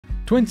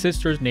Twin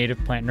Sisters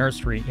Native Plant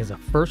Nursery is a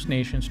First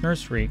Nations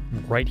nursery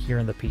right here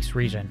in the Peace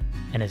region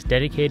and is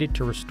dedicated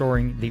to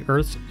restoring the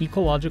Earth's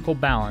ecological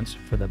balance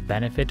for the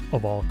benefit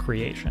of all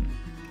creation.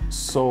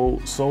 So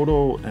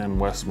Soto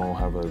and Westmo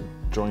have a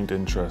joint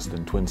interest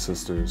in Twin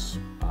Sisters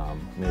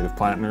Native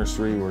Plant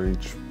Nursery. We're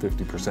each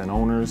 50%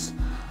 owners,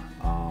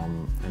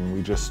 and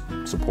we just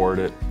support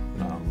it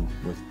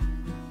with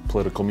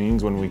political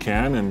means when we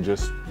can, and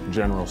just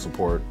general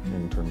support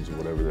in terms of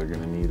whatever they're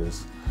going to need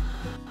us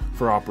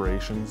for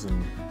operations.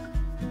 And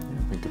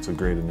I think it's a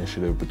great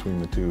initiative between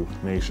the two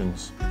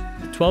nations.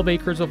 12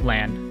 acres of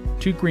land,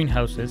 2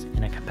 greenhouses,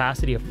 and a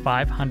capacity of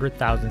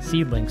 500,000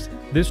 seedlings,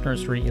 this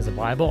nursery is a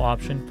viable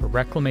option for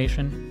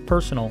reclamation,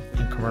 personal,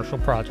 and commercial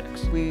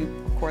projects. We,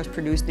 of course,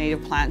 produce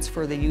native plants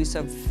for the use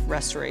of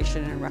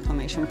restoration and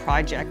reclamation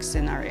projects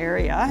in our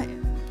area.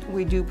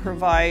 We do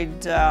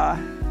provide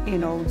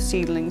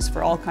seedlings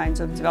for all kinds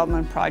of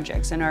development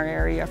projects in our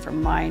area,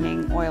 from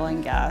mining, oil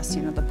and gas,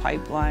 the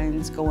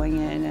pipelines going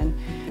in.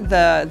 And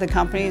the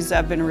companies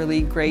have been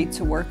really great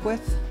to work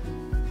with.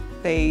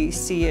 They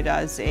see it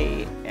as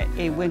a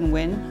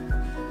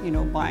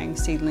win-win, buying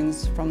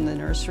seedlings from the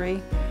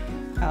nursery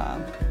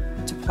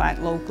to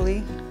plant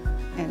locally.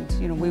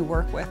 And, we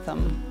work with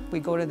them. We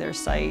go to their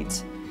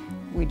site,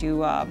 we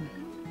do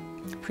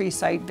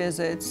pre-site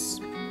visits,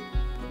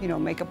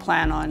 make a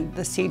plan on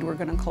the seed we're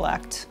going to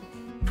collect.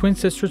 Twin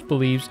Sisters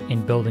believes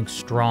in building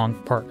strong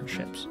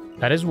partnerships.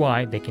 That is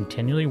why they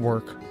continually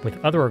work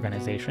with other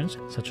organizations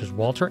such as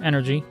Walter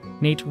Energy,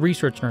 Nate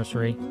Research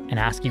Nursery, and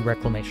ASCII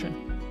Reclamation.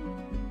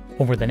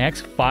 Over the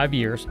next 5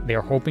 years, they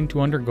are hoping to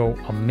undergo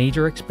a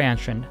major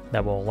expansion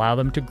that will allow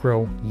them to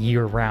grow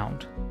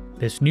year-round.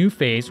 This new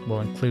phase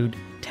will include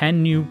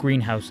 10 new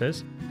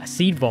greenhouses, a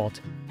seed vault,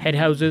 head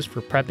houses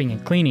for prepping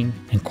and cleaning,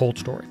 and cold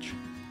storage.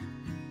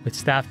 With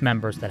staff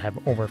members that have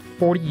over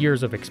 40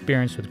 years of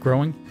experience with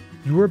growing,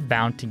 you are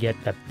bound to get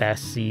the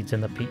best seeds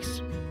in the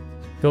Peace.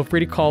 Feel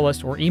free to call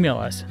us or email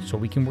us so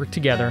we can work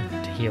together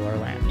to heal our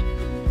land.